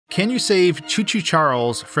Can you save Choo Choo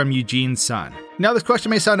Charles from Eugene's son? Now this question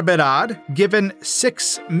may sound a bit odd, given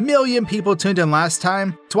 6 million people tuned in last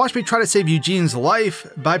time to watch me try to save Eugene's life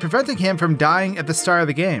by preventing him from dying at the start of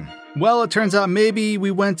the game. Well, it turns out maybe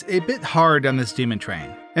we went a bit hard on this demon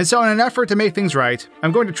train. And so in an effort to make things right,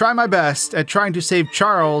 I'm going to try my best at trying to save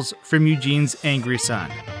Charles from Eugene's angry son.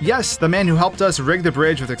 Yes, the man who helped us rig the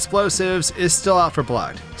bridge with explosives is still out for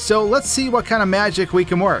blood. So let's see what kind of magic we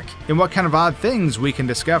can work and what kind of odd things we can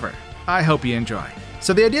discover. I hope you enjoy.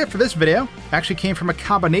 So the idea for this video actually came from a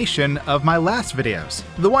combination of my last videos.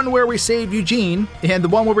 The one where we saved Eugene and the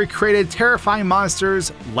one where we created terrifying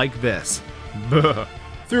monsters like this.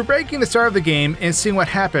 Through breaking the start of the game and seeing what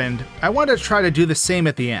happened, I wanted to try to do the same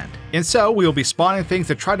at the end. And so we will be spawning things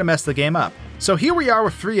to try to mess the game up. So here we are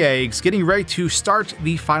with 3 eggs getting ready to start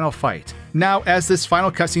the final fight. Now, as this final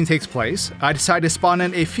cutscene takes place, I decided to spawn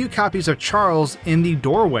in a few copies of Charles in the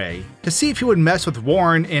doorway to see if he would mess with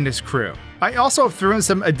Warren and his crew. I also threw in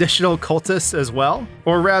some additional cultists as well,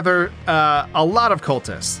 or rather, a lot of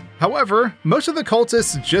cultists. However, most of the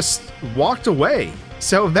cultists just walked away.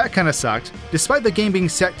 So that kind of sucked. Despite the game being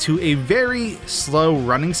set to a very slow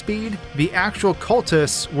running speed, the actual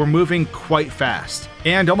cultists were moving quite fast.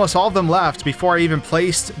 And almost all of them left before I even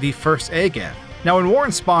placed the first egg in. Now when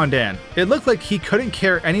Warren spawned in, it looked like he couldn't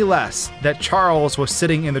care any less that Charles was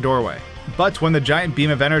sitting in the doorway. But when the giant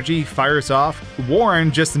beam of energy fires off,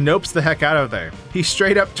 Warren just nopes the heck out of there. He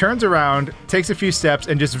straight up turns around, takes a few steps,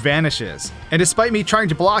 and just vanishes. And despite me trying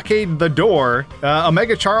to blockade the door,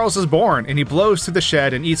 Omega Charles is born, and he blows through the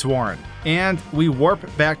shed and eats Warren. And we warp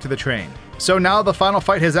back to the train. So now the final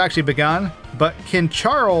fight has actually begun, but can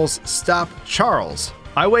Charles stop Charles?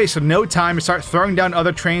 I waste no time to start throwing down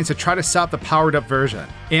other trains to try to stop the powered up version.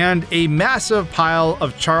 And a massive pile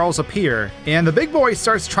of Charles appear, and the big boy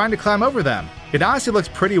starts trying to climb over them. It honestly looks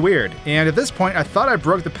pretty weird, and at this point I thought I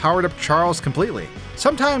broke the powered up Charles completely.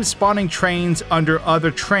 Sometimes spawning trains under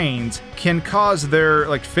other trains can cause their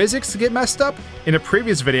physics to get messed up. In a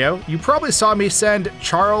previous video, you probably saw me send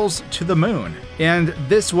Charles to the moon, and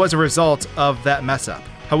this was a result of that mess up.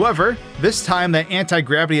 However, this time that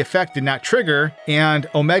anti-gravity effect did not trigger, and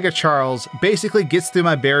Omega Charles basically gets through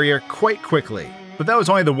my barrier quite quickly. But that was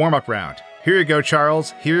only the warm-up round. Here you go,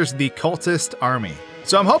 Charles. Here's the cultist army.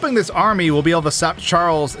 So I'm hoping this army will be able to stop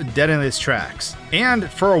Charles dead in his tracks. And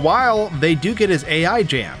for a while, they do get his AI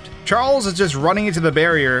jammed. Charles is just running into the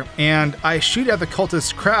barrier, and I shoot at the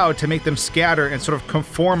cultist crowd to make them scatter and sort of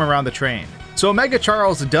conform around the train. So Omega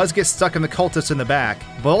Charles does get stuck in the cultists in the back,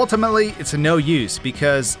 but ultimately it's no use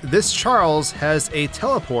because this Charles has a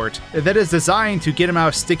teleport that is designed to get him out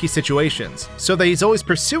of sticky situations, so that he's always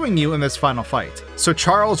pursuing you in this final fight. So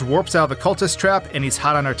Charles warps out of the cultist trap and he's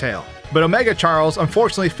hot on our tail. But Omega Charles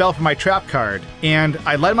unfortunately fell for my trap card, and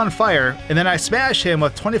I light him on fire, and then I smash him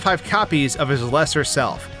with 25 copies of his lesser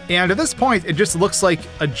self. And at this point, it just looks like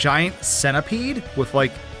a giant centipede with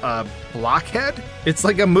a blockhead. It's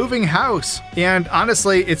like a moving house. And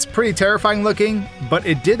honestly, it's pretty terrifying looking, but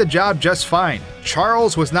it did the job just fine.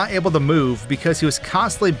 Charles was not able to move because he was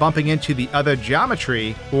constantly bumping into the other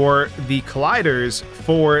geometry or the colliders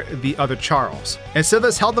for the other Charles. And so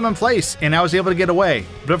this held them in place and I was able to get away.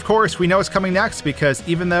 But of course, we know what's coming next because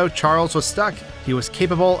even though Charles was stuck, he was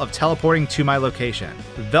capable of teleporting to my location,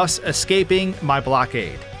 thus escaping my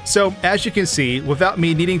blockade. So, as you can see, without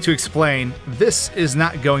me needing to explain, this is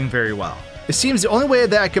not going very well. It seems the only way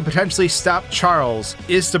that I could potentially stop Charles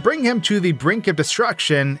is to bring him to the brink of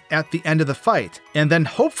destruction at the end of the fight, and then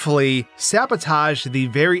hopefully sabotage the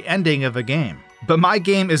very ending of the game. But my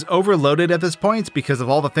game is overloaded at this point because of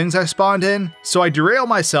all the things I spawned in, so I derail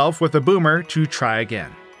myself with a boomer to try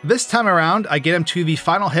again. This time around, I get him to the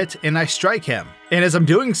final hit and I strike him. And as I'm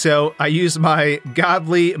doing so, I use my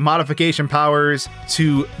godly modification powers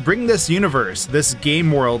to bring this universe, this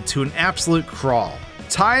game world, to an absolute crawl.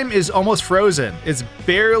 Time is almost frozen. It's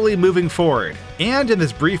barely moving forward. And in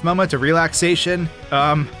this brief moment of relaxation,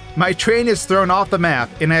 my train is thrown off the map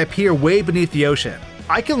and I appear way beneath the ocean.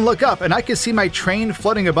 I can look up and I can see my train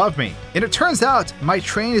floating above me. And it turns out my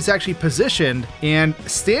train is actually positioned and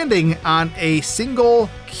standing on a single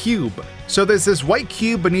cube. So there's this white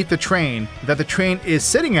cube beneath the train that the train is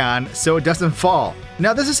sitting on so it doesn't fall.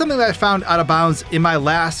 Now this is something that I found out of bounds in my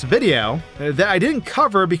last video that I didn't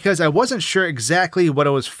cover because I wasn't sure exactly what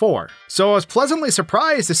it was for. So I was pleasantly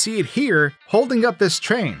surprised to see it here holding up this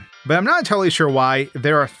train. But I'm not entirely sure why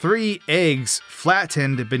there are 3 eggs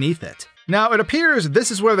flattened beneath it. Now, it appears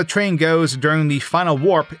this is where the train goes during the final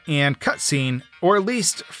warp and cutscene, or at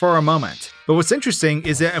least for a moment. But what's interesting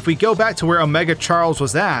is that if we go back to where Omega Charles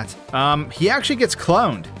was at, he actually gets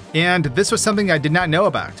cloned. And this was something I did not know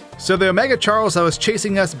about. So the Omega Charles that was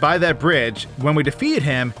chasing us by that bridge when we defeated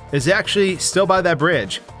him is actually still by that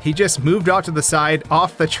bridge. He just moved off to the side,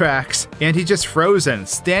 off the tracks, and he's just frozen,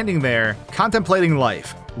 standing there, contemplating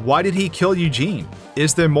life. Why did he kill Eugene?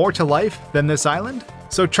 Is there more to life than this island?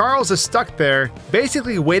 So Charles is stuck there,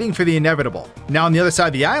 basically waiting for the inevitable. Now on the other side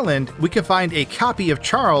of the island, we can find a copy of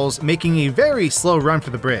Charles making a very slow run for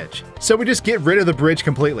the bridge. So we just get rid of the bridge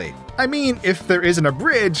completely. I mean, if there isn't a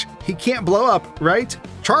bridge, he can't blow up, right?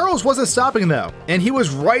 Charles wasn't stopping though, and he was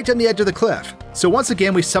right on the edge of the cliff. So once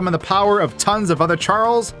again, we summon the power of tons of other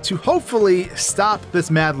Charles to hopefully stop this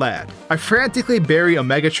mad lad. I frantically bury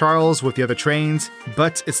Omega Charles with the other trains,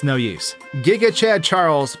 but it's no use. Giga Chad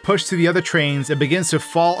Charles pushed through the other trains and begins to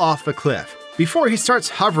fall off the cliff before he starts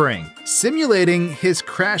hovering, simulating his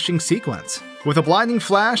crashing sequence. With a blinding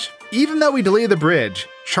flash, even though we delete the bridge,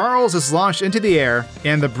 Charles is launched into the air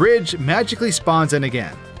and the bridge magically spawns in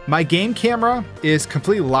again. My game camera is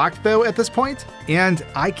completely locked though at this point, and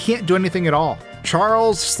I can't do anything at all.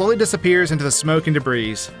 Charles slowly disappears into the smoke and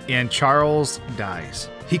debris, and Charles dies.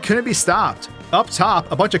 He couldn't be stopped. Up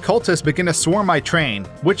top, a bunch of cultists begin to swarm my train,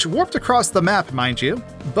 which warped across the map, mind you.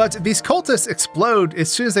 But these cultists explode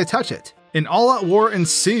as soon as they touch it. An all-out war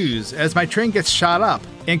ensues as my train gets shot up,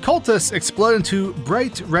 and cultists explode into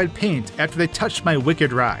bright red paint after they touch my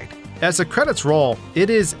wicked ride. As the credits roll, it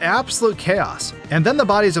is absolute chaos, and then the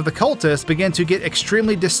bodies of the cultists begin to get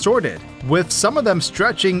extremely distorted, with some of them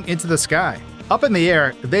stretching into the sky. Up in the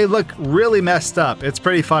air, they look really messed up, it's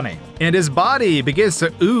pretty funny. And his body begins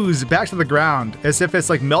to ooze back to the ground as if it's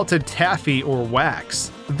like melted taffy or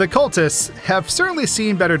wax. The cultists have certainly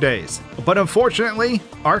seen better days, but unfortunately,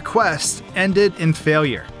 our quest ended in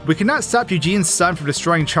failure. We could not stop Eugene's son from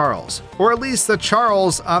destroying Charles, or at least the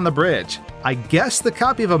Charles on the bridge. I guess the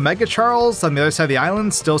copy of Omega Charles on the other side of the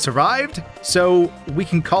island still survived, so we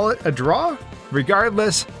can call it a draw?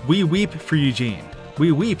 Regardless, we weep for Eugene.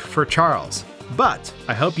 We weep for Charles. But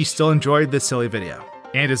I hope you still enjoyed this silly video.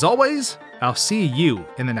 And as always, I'll see you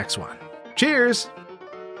in the next one. Cheers!